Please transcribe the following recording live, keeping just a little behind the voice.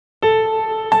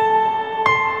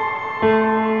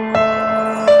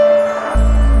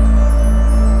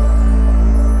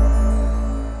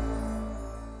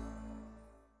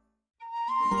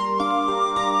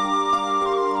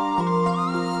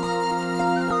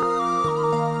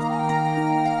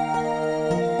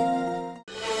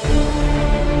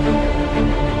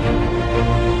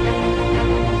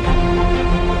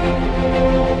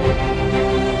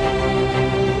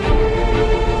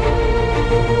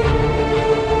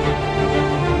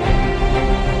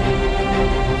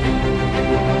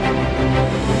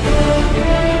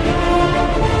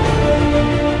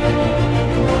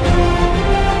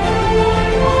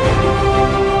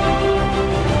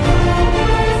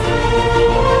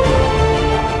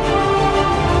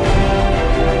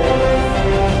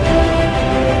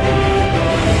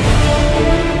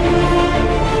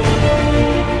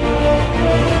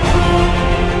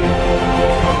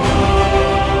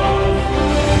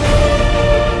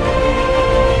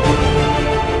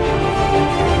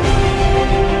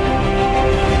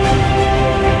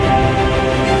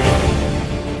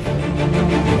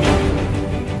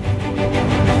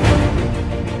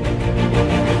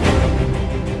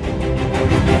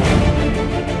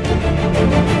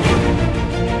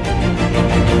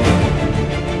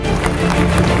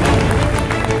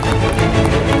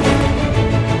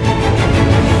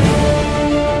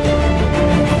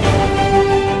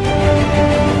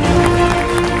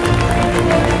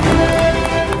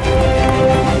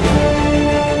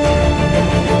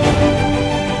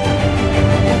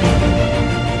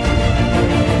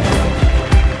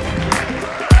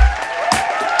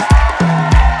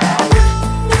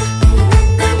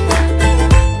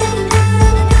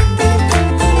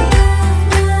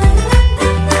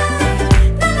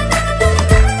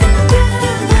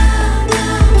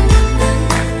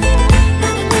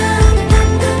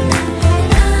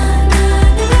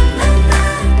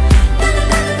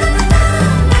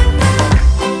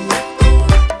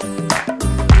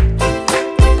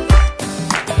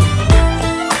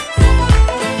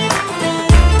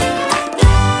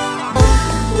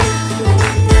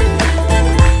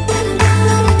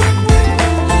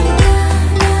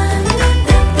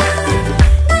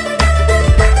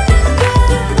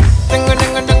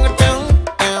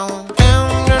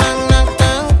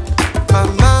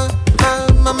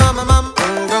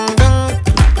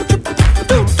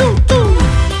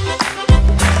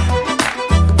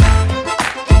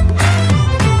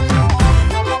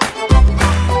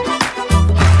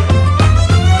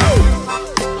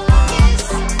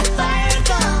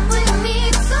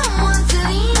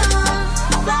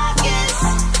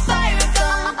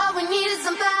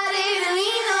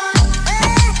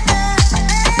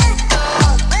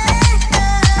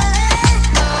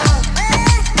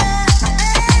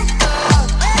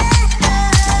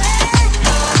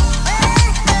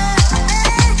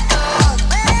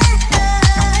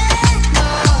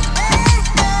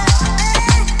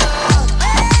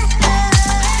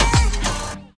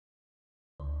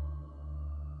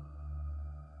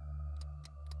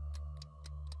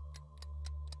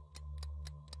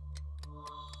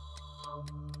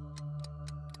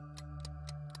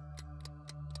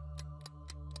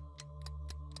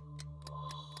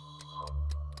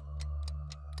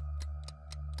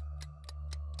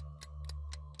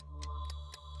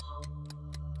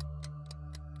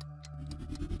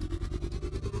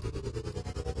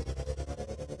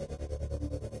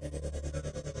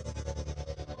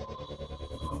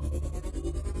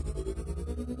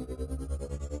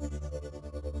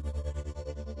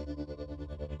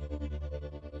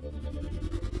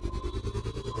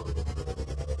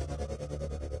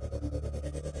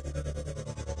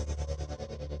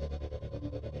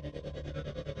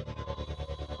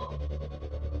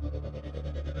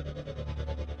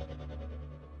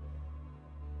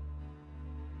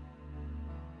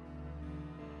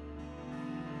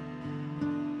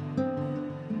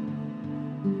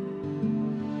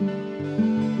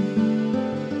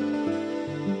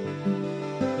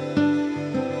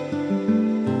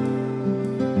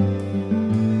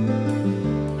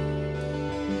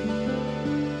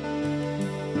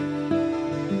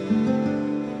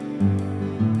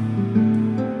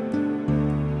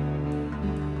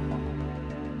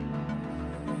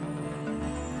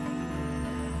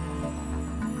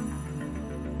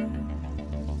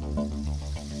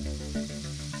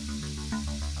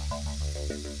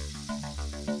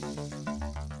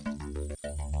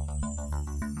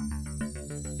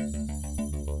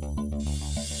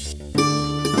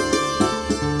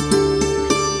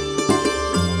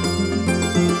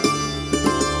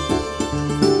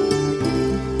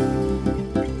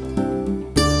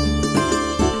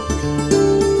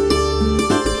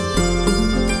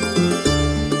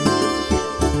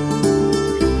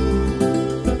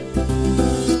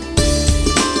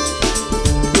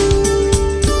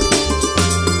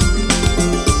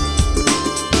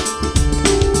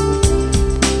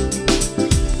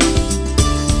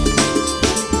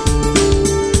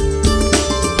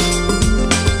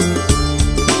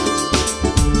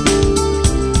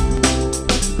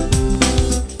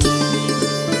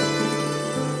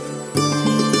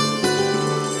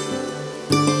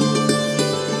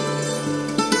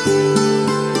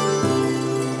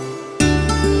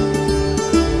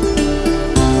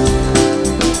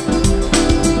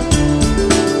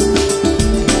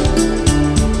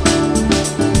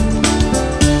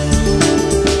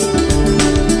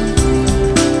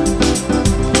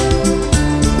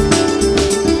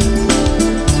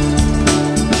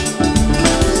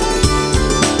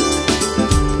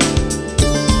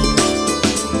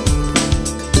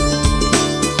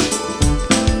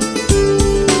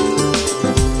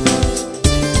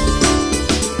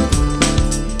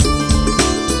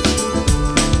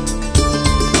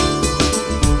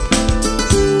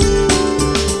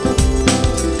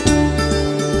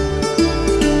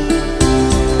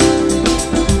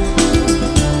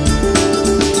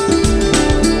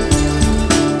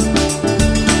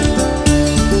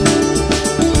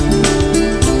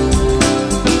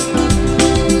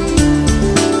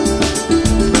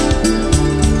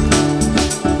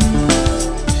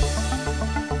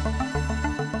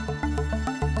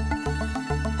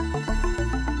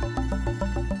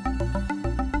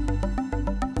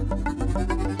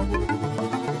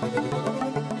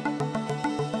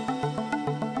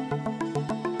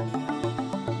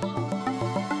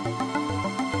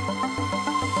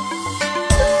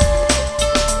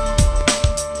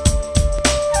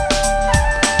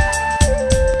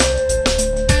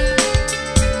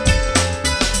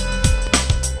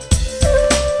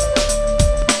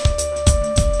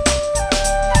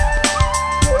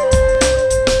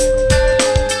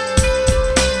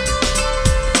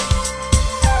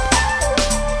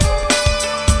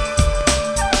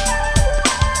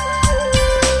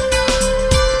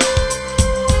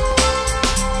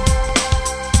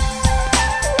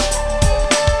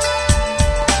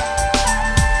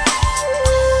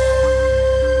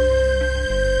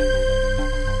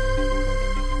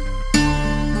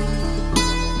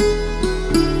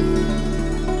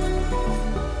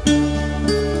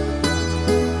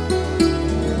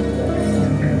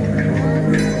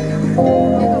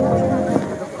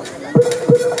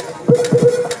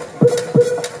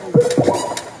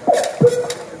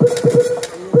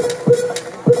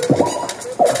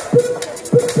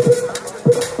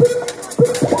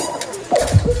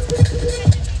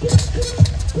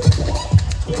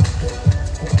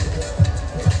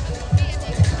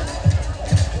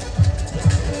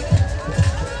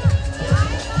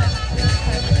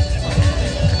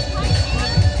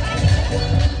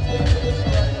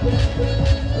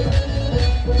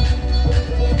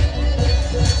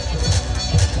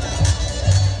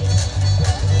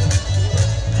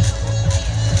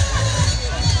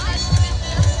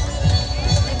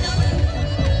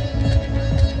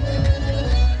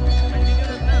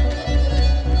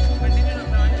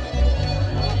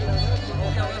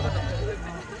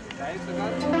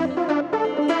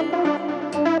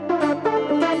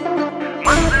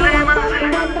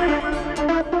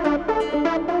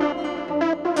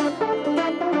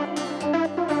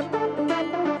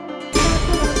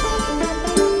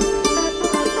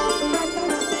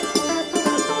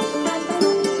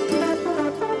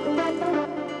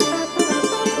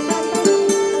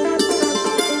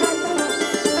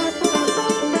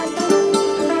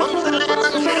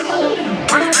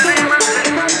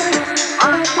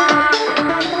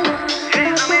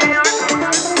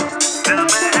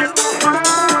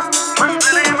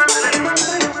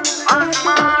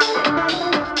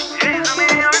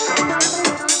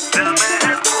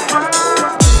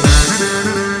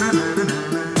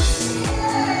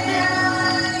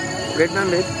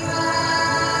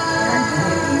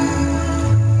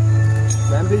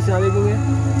Ma'am फिर सारे को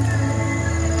गए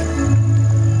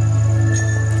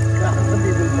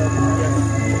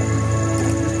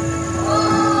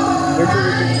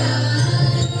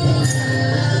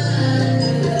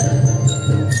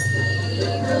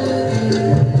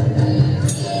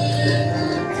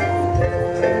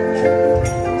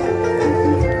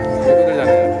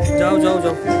जाओ जाओ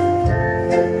जाओ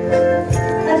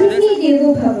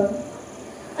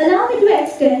Allow me to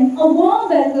extend a warm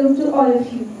welcome to all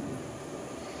of you.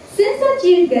 Since our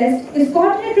chief guest is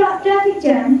caught in a traffic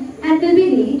jam and will be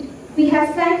late, we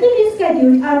have slightly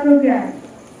rescheduled our program.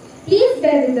 Please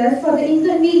bear with us for the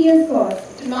inconvenience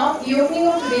caused. To mark the opening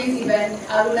of today's event,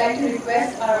 I would like to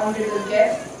request our honorable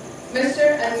guests, Mr.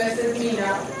 and Mrs.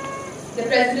 Meena, the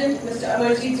President, Mr.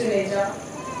 Amarjeet Juneja,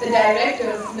 the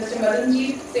Directors, Mr.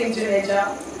 Madanjeet Singh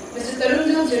Juneja, Mr.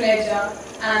 Tarunjul Juneja,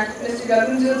 and Mr.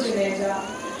 Gaganjul Juneja,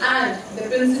 and the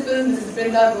Principal, Mrs.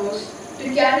 Brinda Ghosh,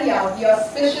 to carry out the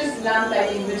auspicious lamp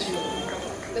lighting ritual.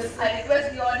 I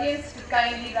request the audience to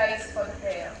kindly rise for the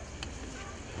prayer.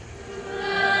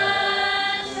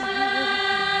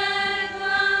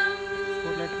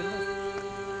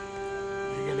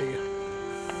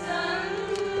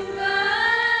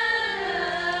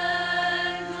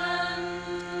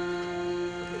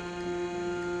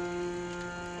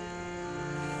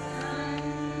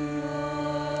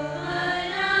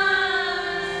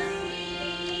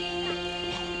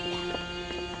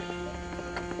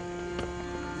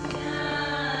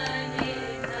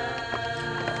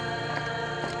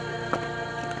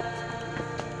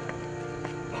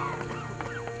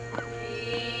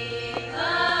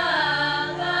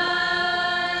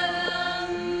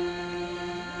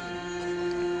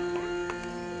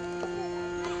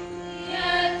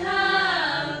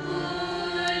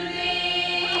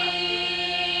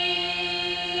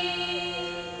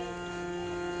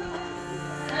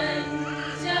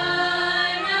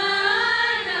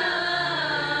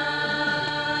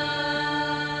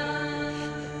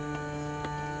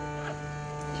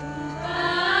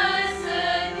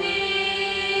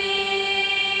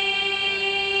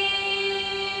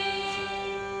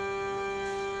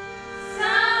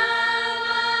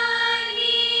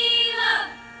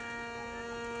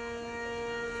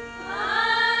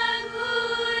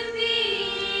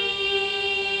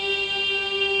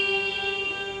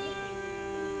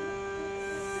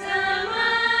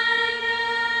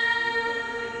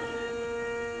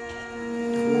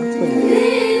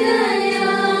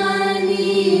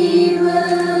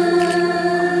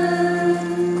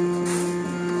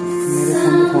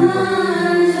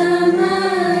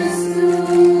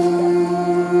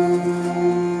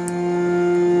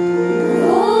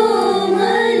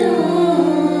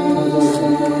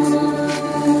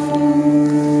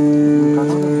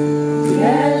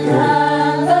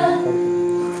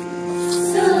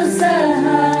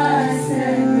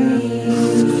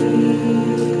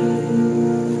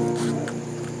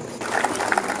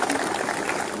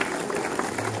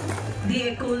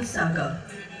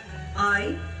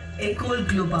 Ecole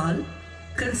Globale,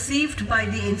 conceived by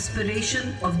the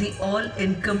inspiration of the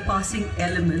all-encompassing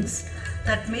elements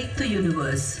that make the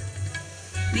universe.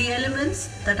 The elements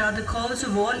that are the cause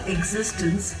of all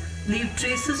existence leave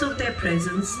traces of their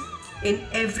presence in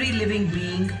every living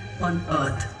being on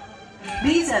earth.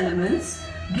 These elements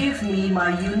give me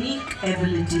my unique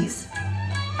abilities,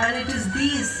 and it is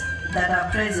these that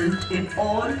are present in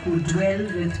all who dwell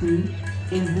with me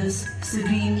in this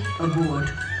serene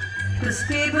abode. The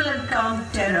stable and calm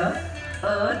terror,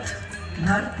 earth,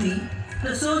 dharti,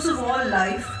 the source of all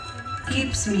life,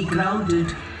 keeps me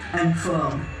grounded and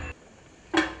firm.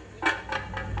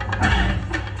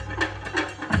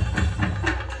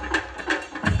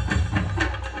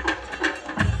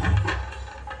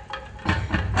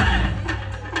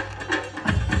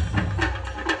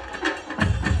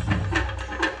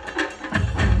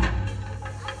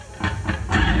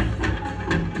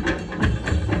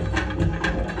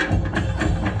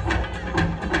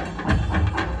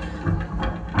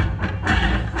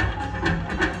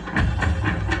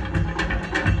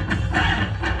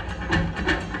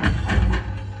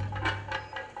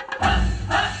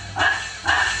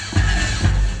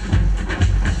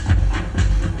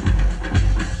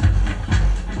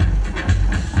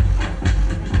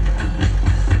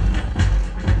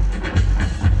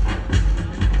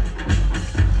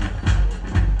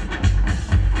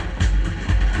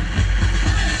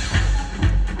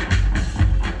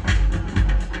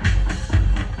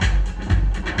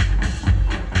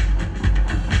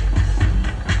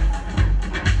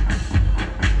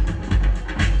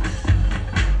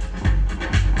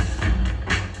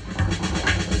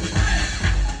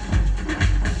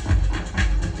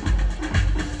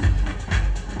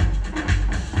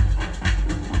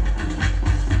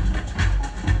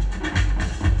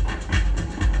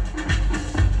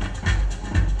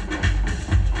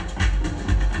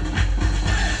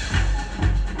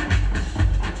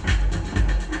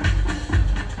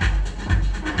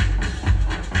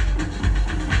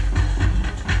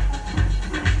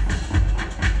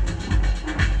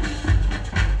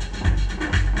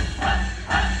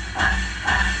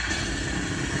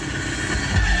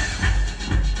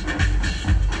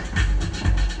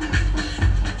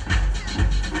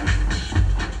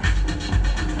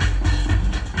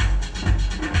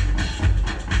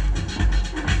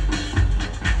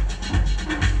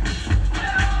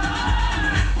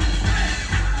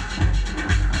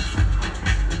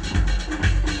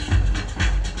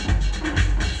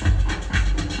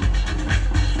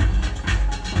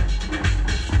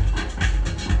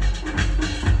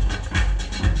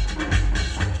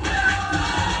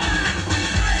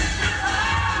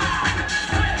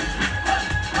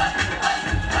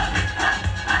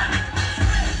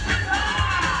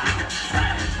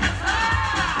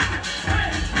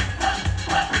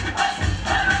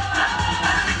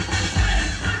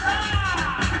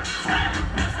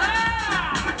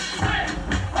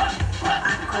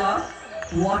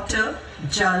 water,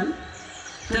 Jal,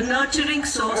 the nurturing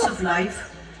source of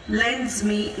life, lends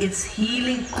me its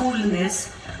healing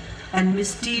coolness and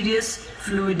mysterious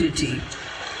fluidity.